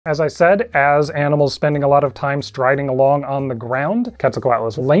As I said, as animals spending a lot of time striding along on the ground,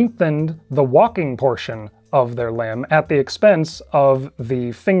 Quetzalcoatlus lengthened the walking portion of their limb at the expense of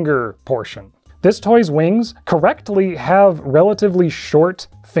the finger portion. This toy's wings correctly have relatively short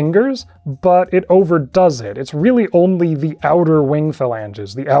fingers, but it overdoes it. It's really only the outer wing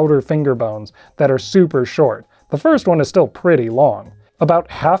phalanges, the outer finger bones, that are super short. The first one is still pretty long.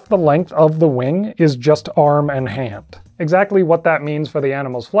 About half the length of the wing is just arm and hand. Exactly what that means for the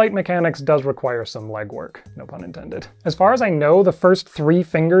animal's flight mechanics does require some legwork, no pun intended. As far as I know, the first 3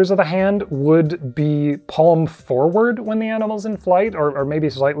 fingers of the hand would be palm forward when the animal's in flight, or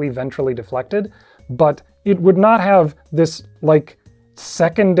maybe slightly ventrally deflected, but it would not have this, like,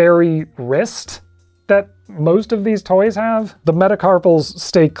 secondary wrist that most of these toys have. The metacarpals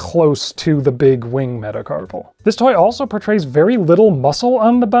stay close to the big wing metacarpal. This toy also portrays very little muscle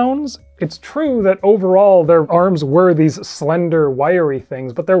on the bones. It's true that overall their arms were these slender, wiry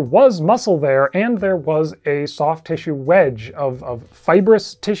things, but there was muscle there, and there was a soft tissue wedge of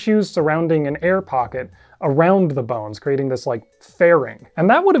fibrous tissues surrounding an air pocket around the bones, creating this like fairing. And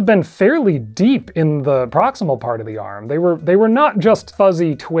that would have been fairly deep in the proximal part of the arm. They were not just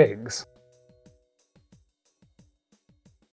fuzzy twigs.